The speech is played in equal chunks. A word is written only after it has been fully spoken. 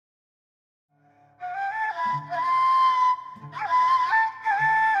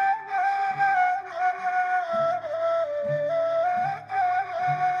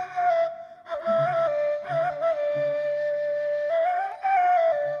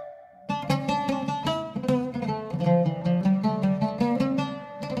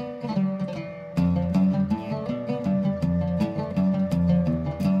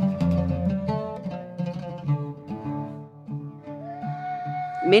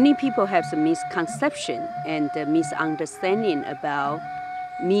Many people have some misconception and misunderstanding about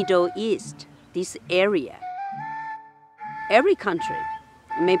Middle East, this area. Every country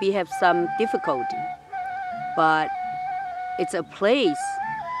maybe have some difficulty, but it's a place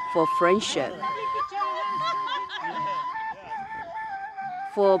for friendship.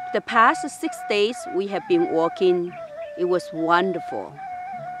 For the past 6 days, we have been walking. It was wonderful.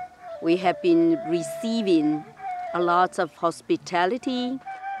 We have been receiving a lot of hospitality.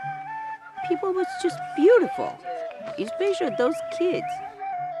 People was just beautiful, especially those kids.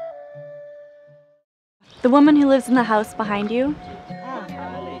 The woman who lives in the house behind you,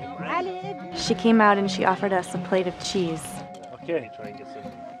 she came out and she offered us a plate of cheese. Okay.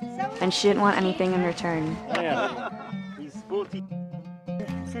 And she didn't want anything in return. Yeah. He's sporty.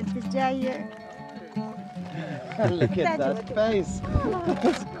 Look at that face.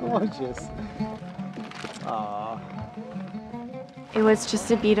 That's gorgeous. Aww. It was just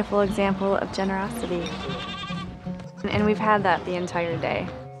a beautiful example of generosity. And we've had that the entire day.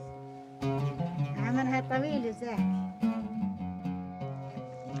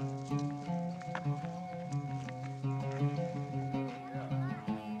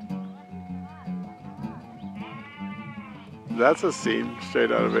 That's a scene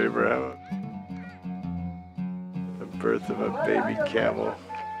straight out of Abraham. The birth of a baby camel.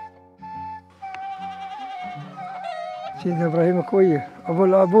 سيدنا إبراهيم كويه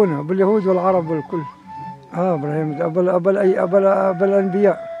أبونا باليهود والعرب والكل. إبراهيم أبو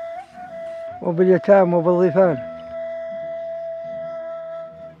الأنبياء وباليتام وبالضيفان.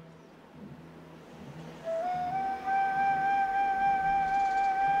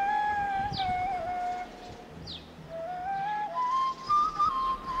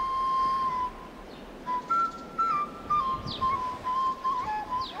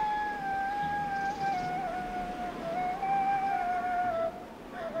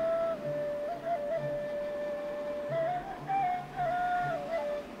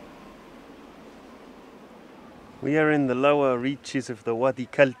 We are in the lower reaches of the Wadi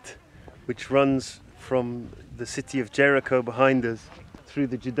Kalt, which runs from the city of Jericho behind us through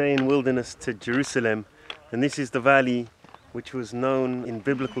the Judean wilderness to Jerusalem. And this is the valley which was known in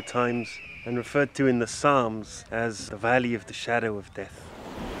biblical times and referred to in the Psalms as the valley of the shadow of death.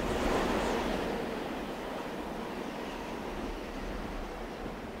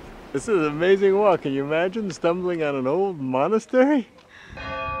 This is an amazing walk. Can you imagine stumbling on an old monastery?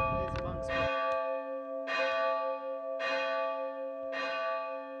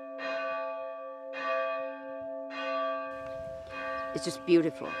 It's just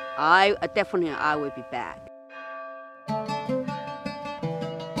beautiful. I will be back.